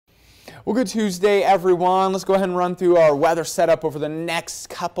Well, good Tuesday, everyone. Let's go ahead and run through our weather setup over the next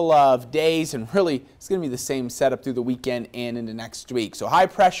couple of days, and really it's going to be the same setup through the weekend and into next week. So high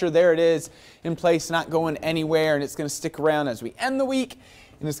pressure, there it is in place, not going anywhere, and it's going to stick around as we end the week,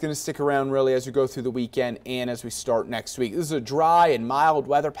 and it's going to stick around really as we go through the weekend and as we start next week. This is a dry and mild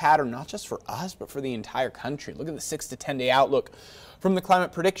weather pattern, not just for us, but for the entire country. Look at the 6 to 10 day outlook from the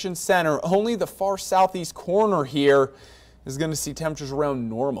Climate Prediction Center. Only the far southeast corner here is going to see temperatures around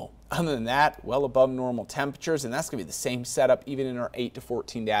normal. Other than that, well above normal temperatures, and that's going to be the same setup even in our 8 to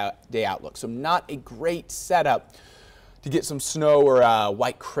 14 day outlook. So not a great setup to get some snow or a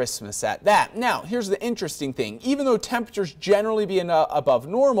white Christmas at that. Now, here's the interesting thing. Even though temperatures generally be above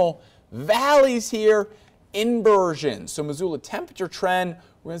normal, valleys here, inversions. So Missoula temperature trend,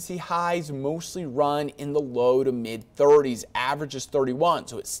 we're going to see highs mostly run in the low to mid 30s, averages 31.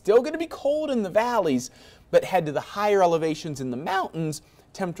 So it's still going to be cold in the valleys, but head to the higher elevations in the mountains,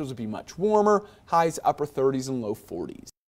 temperatures will be much warmer, highs upper 30s and low 40s.